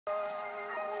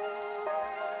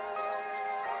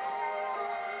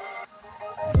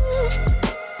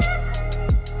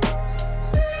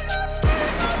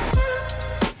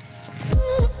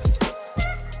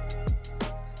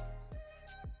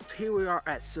here we are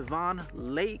at Sevan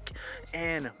Lake,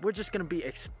 and we're just gonna be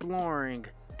exploring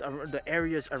the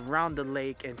areas around the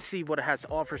lake and see what it has to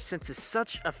offer, since it's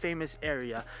such a famous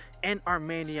area in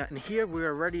Armenia. And here we're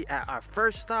already at our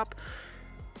first stop.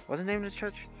 What's the name of this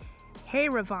church? Hey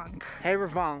Revank. Hey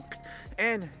Revank.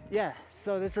 And yeah,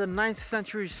 so this is a 9th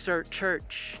century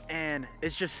church, and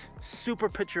it's just super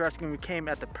picturesque, and we came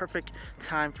at the perfect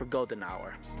time for golden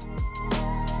hour.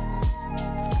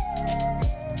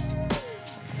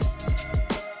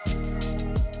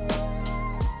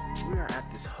 We are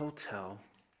at this hotel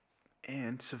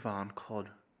in Sevan called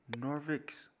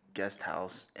Norvik's Guest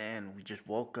House, and we just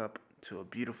woke up to a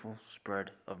beautiful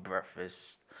spread of breakfast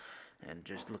and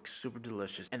just looks super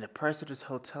delicious. And the price of this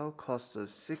hotel cost us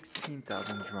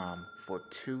 16,000 dram for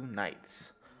 2 nights.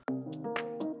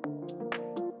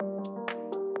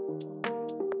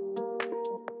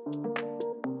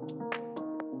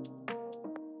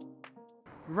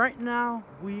 Right now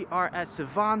we are at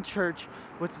Sevan Church,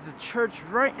 which is a church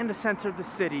right in the center of the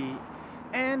city,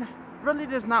 and really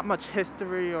there's not much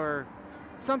history or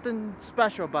something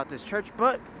special about this church,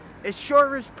 but it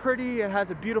sure is pretty. It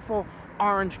has a beautiful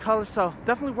orange color, so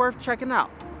definitely worth checking out.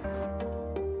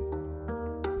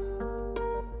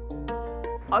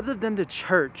 Other than the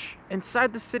church,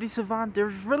 inside the city Sevan,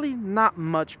 there's really not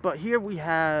much, but here we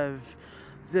have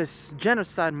this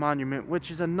genocide monument, which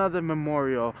is another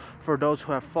memorial for those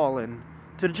who have fallen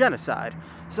to the genocide.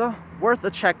 So worth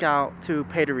a check out to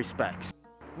pay the respects.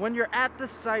 When you're at the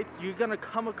sites, you're gonna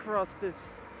come across this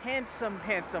handsome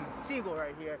seagull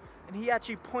right here, and he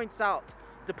actually points out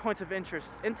the points of interest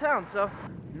in town. So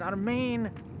not a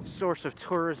main source of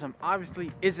tourism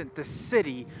obviously isn't the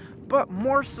city, but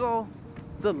more so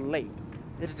the lake.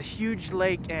 It is a huge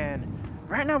lake, and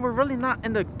right now we're really not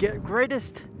in the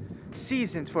greatest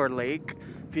seasons for a lake,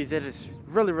 because it is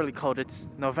really cold. It's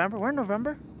November. We're in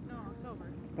November? No, October.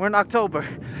 We're in October,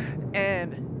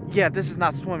 and yeah, this is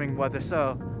not swimming weather,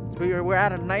 so we're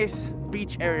at a nice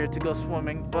beach area to go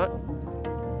swimming, but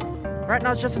right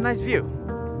now it's just a nice view.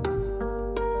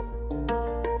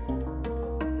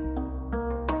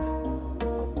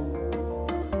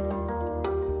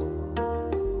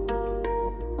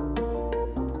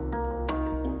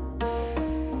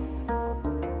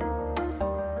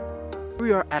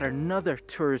 We are at another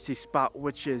touristy spot,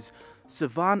 which is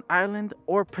Sevan Island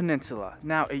or Peninsula.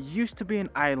 Now, it used to be an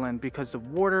island because the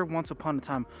water once upon a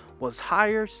time was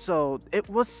higher, so it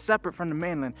was separate from the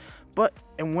mainland, but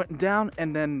it went down,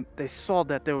 and then they saw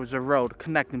that there was a road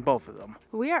connecting both of them.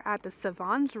 We are at the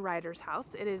Sevan's Writer's House.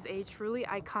 It is a truly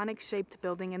iconic shaped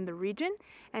building in the region,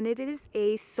 and it is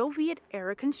a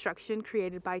Soviet-era construction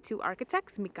created by 2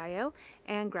 architects, Mikhail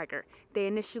and Gregor. They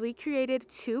initially created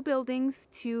 2 buildings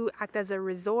to act as a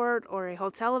resort or a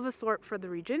hotel of a sort for the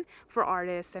region, for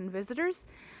artists and visitors.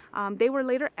 They were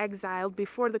later exiled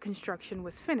before the construction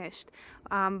was finished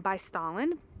by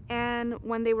Stalin. And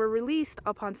when they were released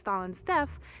upon Stalin's death,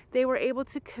 they were able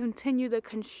to continue the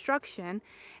construction,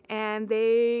 and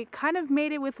they kind of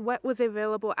made it with what was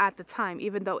available at the time,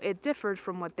 even though it differed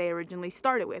from what they originally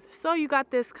started with. So you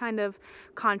got this kind of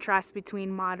contrast between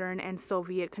modern and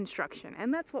Soviet construction,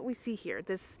 and that's what we see here,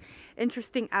 this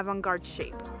interesting avant-garde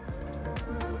shape.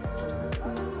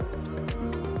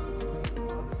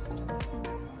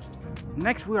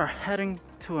 Next, we are heading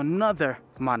to another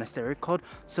monastery called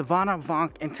Savana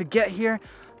Vank, and to get here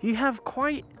you have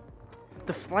quite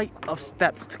the flight of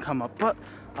steps to come up, but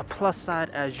a plus side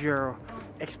as you're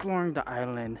exploring the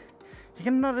island, you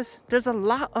can notice there's a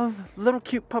lot of little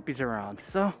cute puppies around,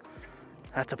 so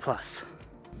that's a plus.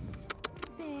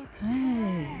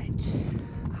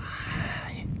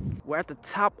 We're at the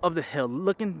top of the hill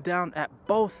looking down at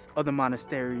both of the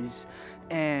monasteries,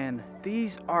 and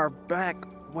these are back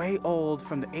way old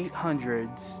from the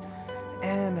 800s,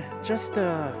 and just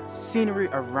the scenery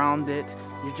around it,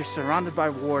 you're just surrounded by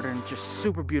water and just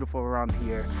super beautiful around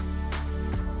here.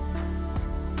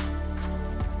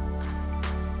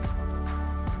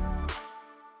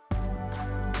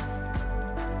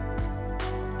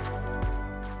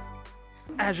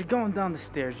 As you're going down the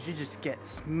stairs, you just get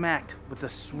smacked with a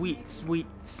sweet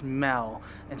smell.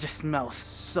 It just smells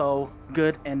so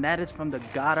good, and that is from the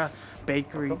Gada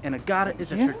bakery, and a Gada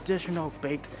is a traditional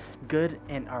baked good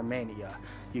in Armenia.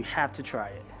 You have to try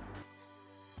it.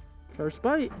 First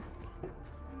bite.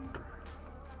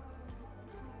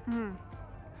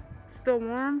 Still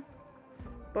warm,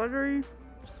 buttery,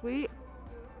 sweet.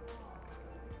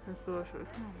 It's delicious.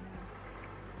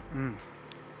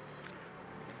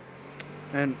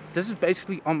 And this is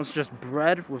basically almost just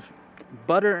bread with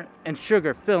butter and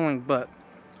sugar filling, but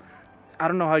I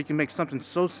don't know how you can make something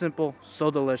so simple, so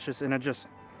delicious, and it just,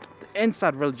 the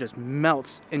inside really just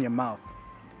melts in your mouth.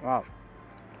 Wow.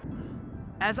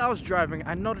 As I was driving,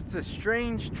 I noticed a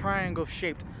strange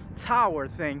triangle-shaped tower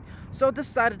thing, so I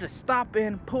decided to stop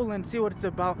in, pull in, see what it's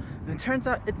about. And it turns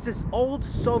out it's this old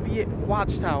Soviet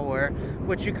watchtower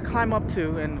which you can climb up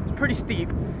to, and it's pretty steep,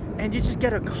 and you just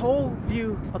get a whole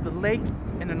view of the lake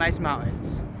and the nice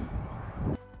mountains.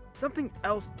 Something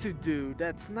else to do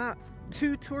that's not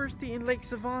too touristy in Lake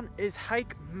Sevan is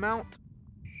hike Mount...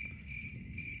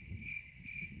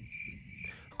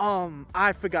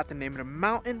 I forgot the name of the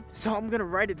mountain, so I'm gonna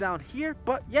write it down here.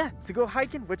 But yeah, to go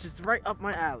hiking, which is right up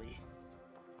my alley.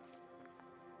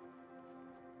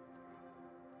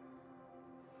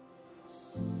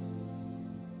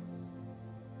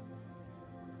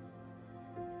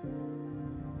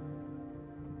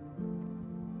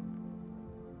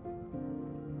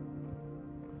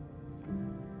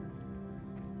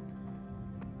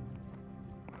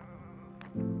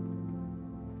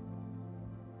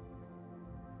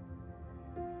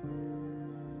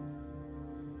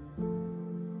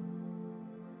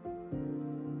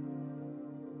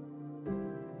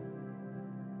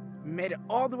 Made it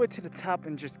all the way to the top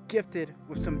and just gifted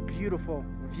with some beautiful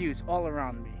views all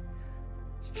around me.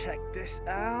 Check this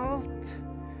out.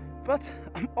 But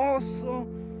I'm also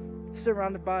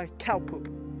surrounded by cow poop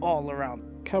all around.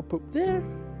 Cow poop there,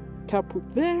 cow poop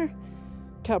there,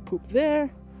 cow poop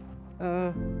there,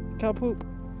 cow poop,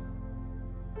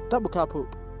 double cow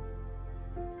poop.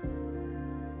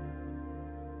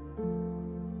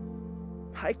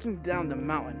 Hiking down the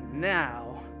mountain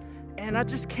now, and I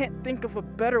just can't think of a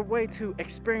better way to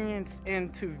experience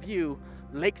and to view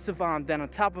Lake Sevan than on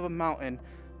top of a mountain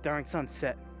during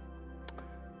sunset.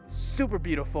 Super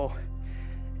beautiful.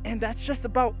 And that's just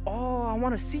about all I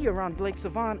want to see around Lake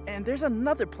Sevan. And there's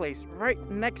another place right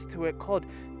next to it called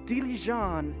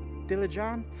Dilijan.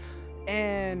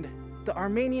 And the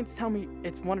Armenians tell me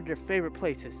it's one of their favorite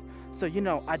places. So you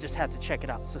know, I just had to check it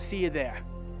out. So see you there.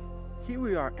 Here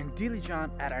we are in Dilijan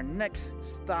at our next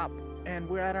stop. And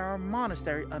we're at our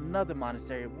monastery, another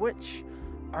monastery, which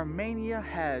Armenia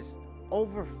has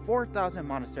over 4,000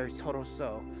 monasteries total,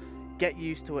 so get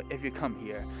used to it if you come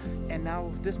here. And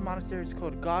now this monastery is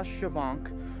called Gosh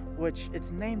Shavank, which it's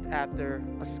named after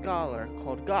a scholar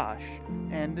called Gosh,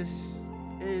 and this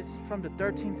is from the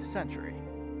 13th century.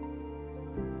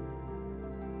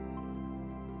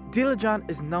 Dilijan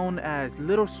is known as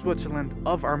Little Switzerland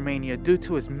of Armenia due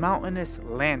to its mountainous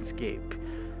landscape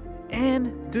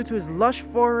and due to its lush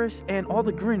forests and all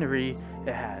the greenery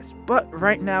it has. But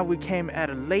right now we came at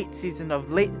a late season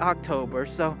of late October,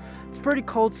 so it's pretty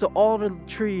cold, so all the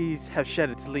trees have shed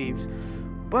its leaves,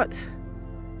 but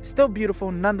still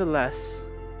beautiful nonetheless.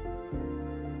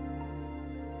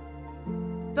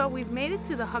 So we've made it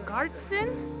to the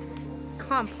Hagartsen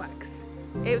complex.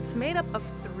 It's made up of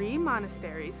 3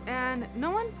 monasteries, and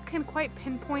no one can quite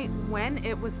pinpoint when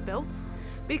it was built.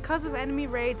 Because of enemy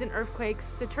raids and earthquakes,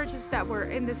 the churches that were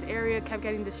in this area kept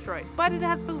getting destroyed. But it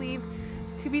has believed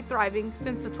to be thriving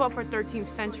since the 12th or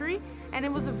 13th century, and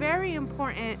it was a very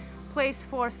important place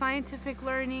for scientific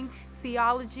learning,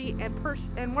 theology,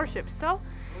 and worship. So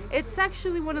it's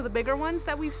actually one of the bigger ones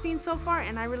that we've seen so far,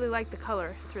 and I really like the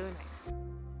color. It's really nice.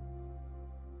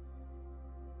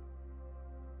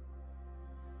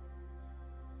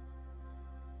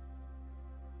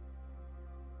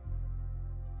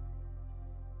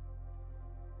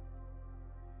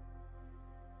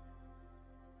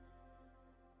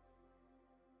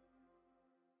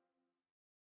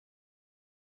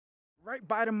 Right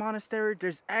by the monastery,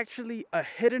 there's actually a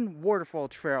hidden waterfall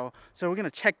trail. So we're gonna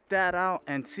check that out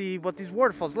and see what these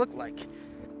waterfalls look like.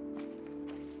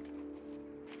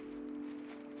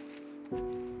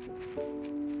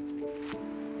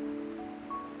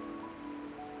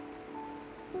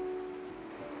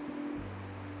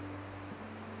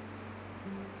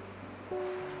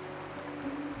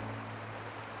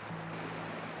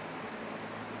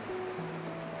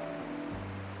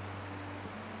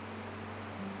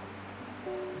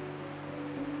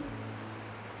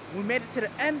 We made it to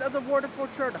the end of the waterfall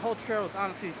trail. The whole trail is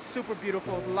honestly super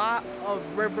beautiful. A lot of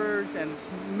rivers and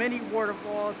many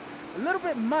waterfalls. A little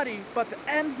bit muddy, but the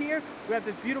end here, we have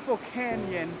this beautiful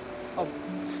canyon of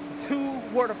 2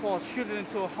 waterfalls shooting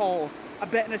into a hole. I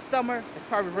bet in the summer, it's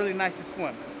probably really nice to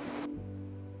swim.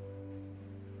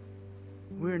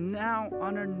 We're now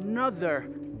on another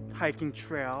hiking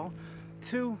trail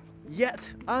to yet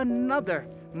another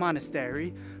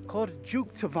monastery called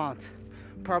Juktavant.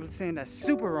 Probably saying that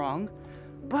super wrong,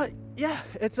 but yeah,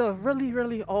 it's a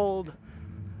really old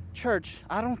church.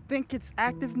 I don't think it's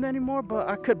active anymore, but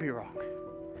I could be wrong.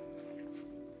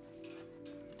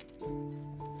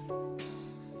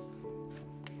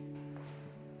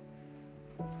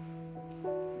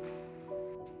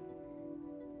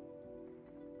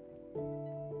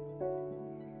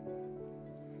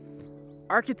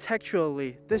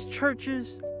 architecturally, these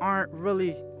churches aren't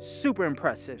really super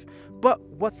impressive. But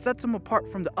what sets them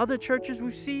apart from the other churches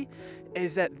we see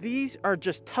is that these are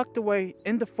just tucked away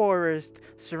in the forest,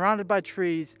 surrounded by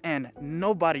trees, and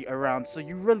nobody around. So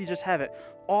you really just have it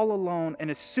all alone,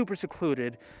 and it's super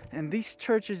secluded. And these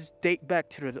churches date back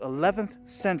to the 11th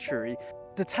century.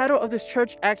 The title of this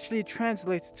church actually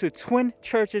translates to twin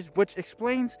churches, which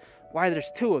explains why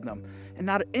there's two of them. And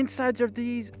now the insides of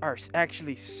these are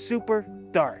actually super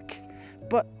dark.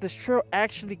 But this trail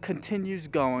actually continues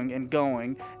going, and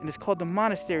it's called the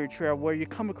Monastery Trail, where you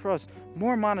come across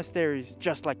more monasteries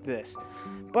just like this.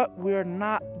 But we're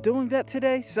not doing that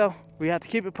today, so we have to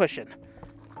keep it pushing.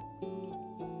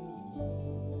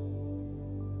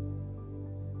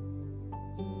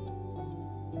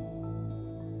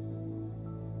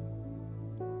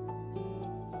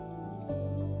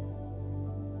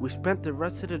 We spent the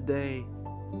rest of the day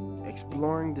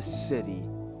exploring the city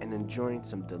and enjoying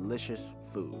some delicious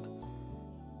food,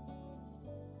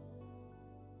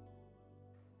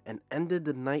 and ended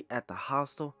the night at the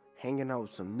hostel hanging out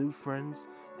with some new friends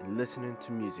and listening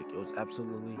to music. It was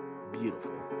absolutely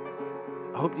beautiful.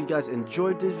 I hope you guys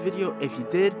enjoyed this video. If you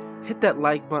did, hit that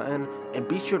like button and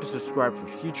be sure to subscribe for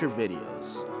future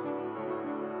videos.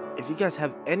 If you guys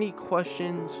have any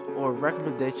questions or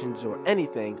recommendations or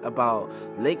anything about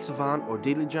Lake Sevan or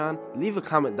Dilijan, leave a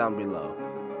comment down below.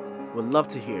 Would love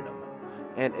to hear them.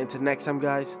 And until next time,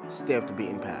 guys, stay off the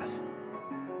beaten path.